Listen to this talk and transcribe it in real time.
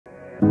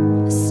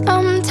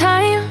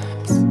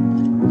Sometimes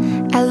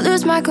I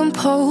lose my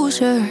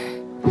composure.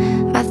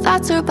 My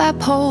thoughts are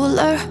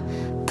bipolar.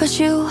 Push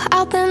you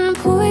out then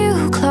pull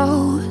you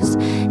close.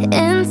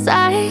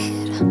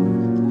 Inside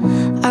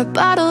are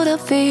bottled up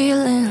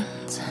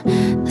feelings,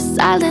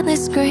 silently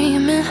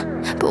screaming.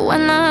 But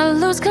when I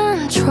lose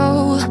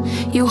control,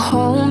 you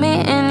hold me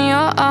in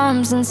your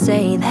arms and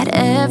say that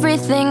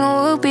everything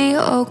will be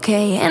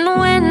okay. And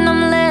when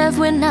I'm left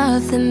with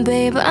nothing,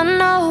 babe, I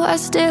know I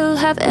still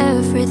have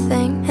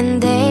everything.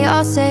 And they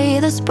all say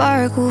the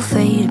spark will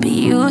fade, but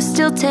you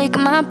still take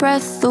my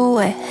breath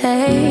away.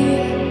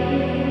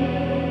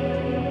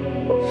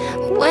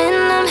 When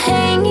I'm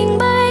hanging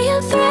by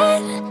a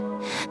thread,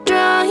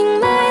 drawing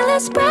my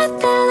last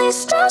breath, at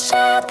least I'll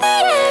share the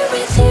air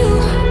with you.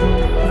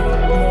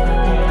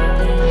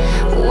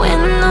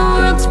 When the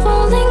world's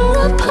falling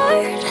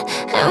apart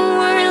and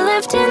we're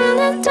left in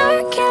the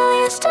dark, at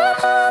least I'm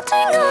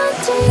holding on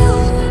to you.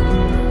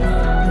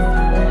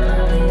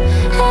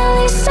 At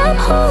least I'm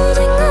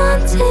holding on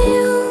to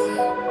you.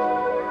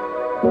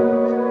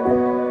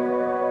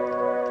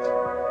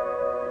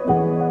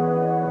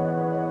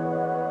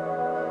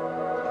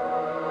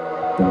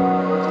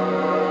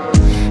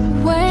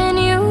 When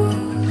you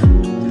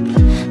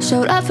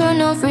showed up for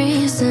no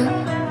reason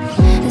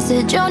and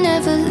said you're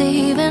never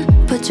leaving,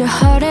 put your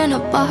heart in a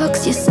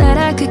box, you said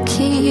I could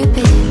keep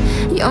it.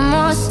 You're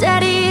more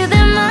steady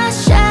than my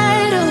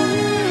shadow.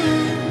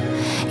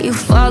 You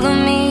follow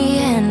me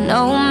and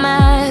no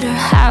matter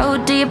how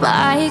deep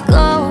I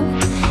go,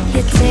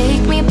 you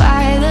take me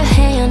by the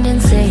hand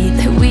and say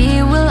that